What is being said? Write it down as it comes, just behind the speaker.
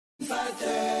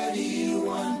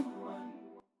531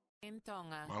 in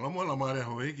Tonga. Malamo la mare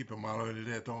ho ki pe malo ele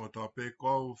le tonga to pe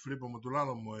ko flipa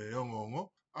motulalo mo e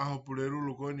ongo aho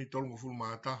pulerulu ko ni tolgo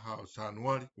fulmata ha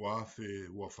sanuari wa fe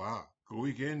wa fa ko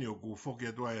weekend yo ku foki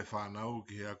atua e fa na u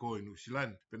ki ako i New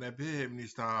Zealand pena pe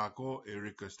minister ako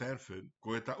Eric Stanford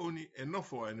ko eta uni e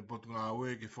nofo e ni potunga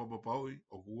we ki foba paui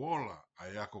o ku ola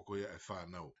ai ako ko e fa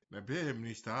na u na pe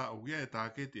minister o ge eta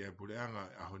ke ti e puleanga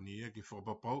aho ni e ki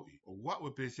foba paui o wa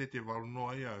we pe se te valu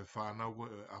no ia e fa na u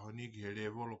aho ni ki hele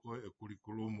volo ko e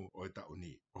kurikulumu o eta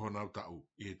uni o na tau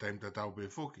i time tatau pe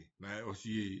foki na o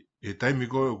si e taimi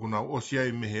koe o kuna osia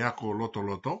i mehe ako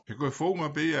loto. He koe whaunga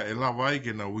peia e la vai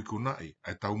ke na wikunai.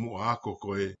 Ai tau mua ako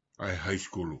koe ai high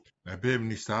school. Na pe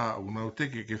minista o una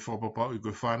teke ke whapapau i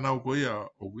koe whanau koe ia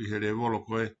o i here volo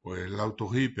koe o e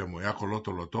lautohi pe mo e ako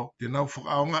loto. Te nau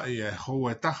whakaonga i e hou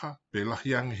e taha pe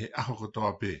lahiangi he aho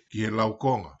kotoa pe. Ki he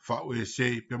laukonga, whao e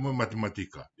sei pe mo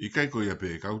matematika. I kai koe ia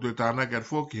pe, kauto e tāna kia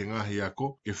rfuoki he ngahi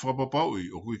ako ke whapapau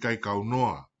i o kui kai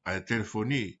kaunoa ai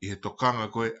telefoni i he tokanga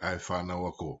koe ai whanau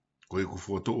ako. Koe ku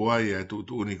foto ai e tu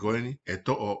uni koe ni, e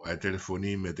to'o ai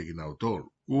telefoni me te kinau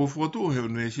tolu. Kua foto he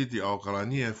University au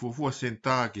Kalani e fufua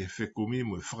senta ki he whekumi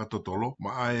mo e whakatotolo,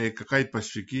 ma ai e kakai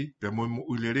Pasifiki, pe mo mo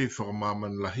ulerei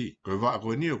whakamaman lahi. Koe waa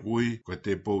koe ni o kui, koe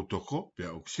te poutoko, pe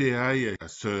au kse ai a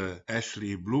Sir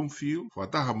Ashley Bloomfield,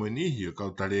 whataha mo nihi o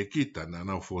kautare kita na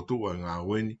nau foto a ngā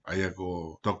weni, ai a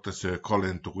ko Dr. Sir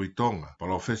Colin Tukuitonga,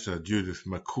 Professor Judith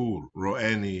McCool,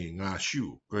 Roanne ngā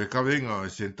shiu. Koe kawenga o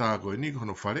senta koe ni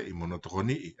kono whare i mono toko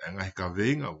ni, a ngahi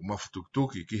kawenga o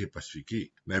mafutuktuki ki he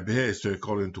Pasifiki. Na behe Sir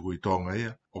Colin tuku i tonga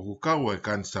ia, o ku kaua e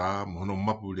kansa mohono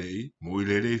mapu rei, mo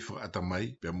uilerei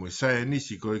whakatamai, pia mo sae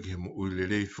nisi koe ki he mo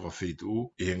uilerei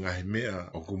whakawhitu i he ngahi mea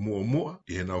o ku mua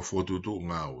i he nau whotutu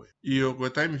ngāwe. I o koe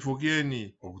taimi whokia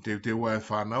ni, o ku te wae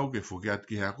whanau ke whokia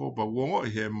atki hako, pa uongo i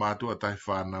he mātua tai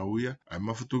whanau ia, ai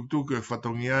mawhutuktuki e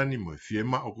whatongiani mo e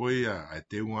whiema o koe ia, ai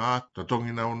te unga atu,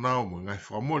 tatongi nau mo ngai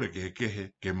whamore ke he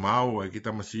kehe, ke mau ai ki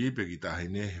tamasi ipe ki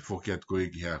tahine he whokia at koe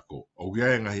ki hako. O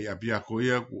gai ngahi api ako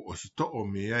ia ku o si to'o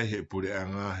mi ai he pure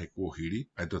anga he kuhiri,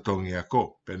 ai totongi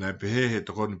ako. Pena pehe he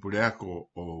tokoni pure ako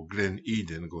o Glen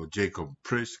Eden ko Jacob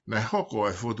Prisk. Nai hoko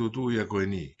ai whotutu ia koe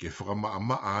ni, ke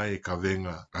whakamaa ai ka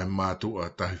venga ai mātua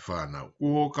tahi whanau.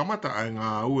 Kuo kamata ai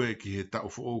ngā ue ki he tau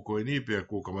who koe ni, pia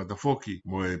kuo kamata whoki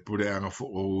mo e pure anga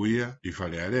who ia i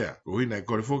whare area. Ko ina e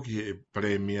kore whoki he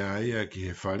premia ia ki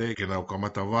he whare ke nau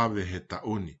kamata wawe he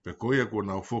tauni. Pe ko ia kuo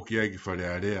nau whoki ai ki whare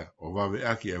area, o wawe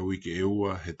aki a wiki e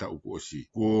ua he tau kuosi.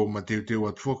 Kuo mateu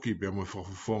at whoki pia mo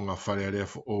whafonga whare area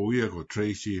who ia ko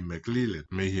Tracy McLellan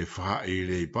me he wha e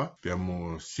reipa, pia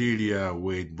mo Celia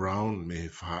Wade Brown me he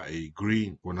wha e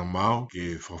Green, kona mau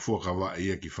ke whafoka wa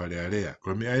ia ki whare area.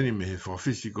 Ko me aini me he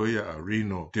whawhisi ko ia a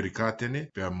Reno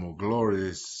Tirikatene, pia mo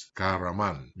Glorious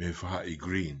Karaman me he wha e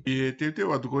Green. I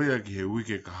teu atu ko ia ki he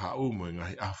wike ka hau mo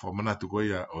ngahi ahwa manatu ko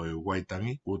ia o e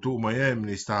Waitangi, ko tu mai e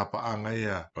minister paanga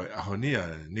ia o e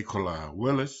ahonia Nicola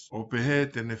Willis, o pehe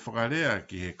tene whakarea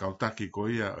ki he kautaki ko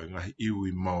ia o ngahi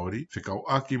iwi Māori, whikau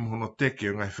aki mohono teke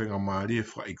o ngahi whenga Māori e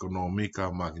whaka ekonomika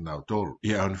mā ki nau tolu.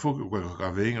 Ia auni whuki koe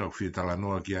ka veinga o whietala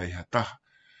noa ki ai hataha.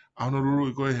 Auna lulu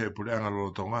i koe he pureanga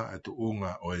lolotonga e tu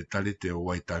unga o e talite o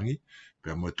Waitangi,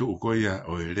 pia mo tu ukoia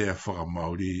o e rea whaka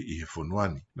Māori i he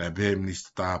whonuani. Nai behe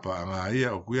minister tāpa anga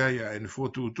ia o kuia ia e ni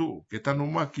whotutu, ke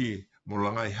tanu maki mo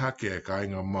langa i hake e ka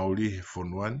inga Māori he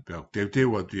whonuani, pia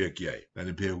teu atu ia ki ai.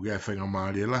 Nani behe ukia e whenga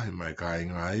Māori e lahi mai ka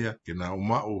inga ia, ke na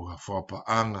umau ha whapa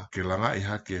anga ke langa i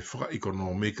hake e whaka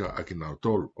ekonomika a ki nau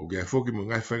tolu. O kia whoki mo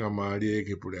ngai whenga Māori e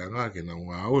ke pureanga ke na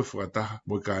unga au e whakataha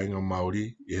mo ka inga Māori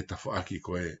i he tawhaaki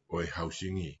koe o e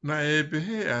hausingi. Na e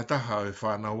pehe e ataha o e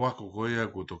whanau wako koe a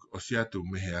kuto o si atu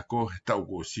mehe ako he tau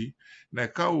ko si. Na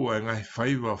e kau e ngai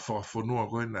whaiva whakafonua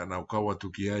koe na nau kau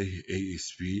atu ki ai he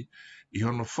ASP. I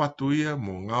hono whatu ia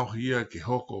mo ngauhi ia ke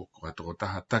hoko ko atoko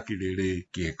taha takirere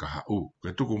ki he kaha u.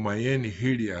 Koe tuku mai eni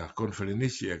hiri a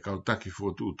konferenisi e kau taki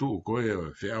whotu koe o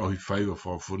e whiauhi whaiva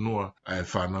whakafonua a e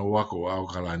whanau wako au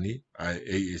kalani a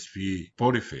ASP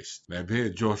Podifest. Na e pehe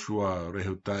Joshua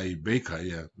Rehutai Baker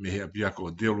ia mehe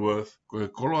apiako Dilworth, koe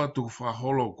kolo atu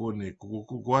whaholo kone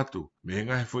kukuku atu, me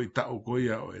ngahe fo i tau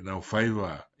koia o e nau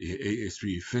whaiva i he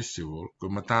ASP Festival, koe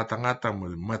matatangata mo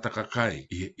matakakai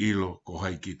i he ilo ko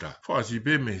haikita. Whaasi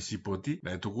pe me sipoti,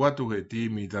 na e tuku atu he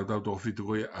timi tautau toko fitu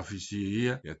koia afisi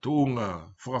ia, ia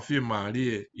tuunga whakawhia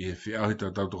maarie i he whiauhi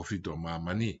tautau toko fitu o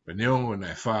mamani. Pe neongo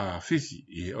na e wha afisi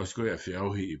i he oskoia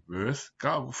whiauhi i Perth,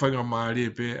 ka o whainga maarie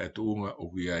pe e tuunga o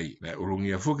kui ai. Na e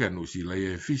urungia whuke anu si lai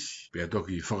e fisi, pe a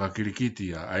toki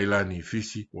whakakirikiti a ailani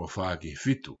fisi ua wha ki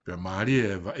fitu. Pea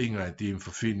maaria e wa inga e tim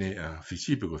whawhine a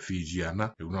Fisipe ko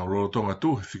Fijiana, e una loro tonga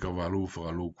tu he whika walu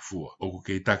whakalu kufua. Oku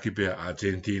kei taki pea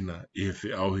Argentina i he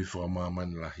whi auhi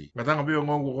whakamamani lahi. Ngatanga pia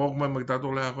ngongu koko mai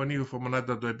makitato le hako ni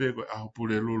whamanata to e pe ko aho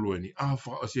pule lulu e ni aho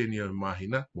whakaoseni o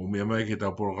mahina. Mo mea mai ke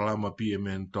tau proklama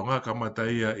PMN tonga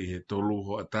kamataia i he tolu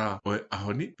ho ata o e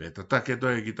aho ni. Pe tatake to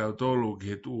e ki tau tolu ki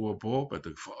he tuu o po, pe te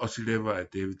whaosi lewa e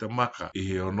te vitamaka i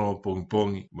he ono pongi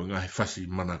pongi mo ngahi fasi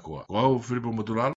mana koa. Ko au Filipo Motulalo.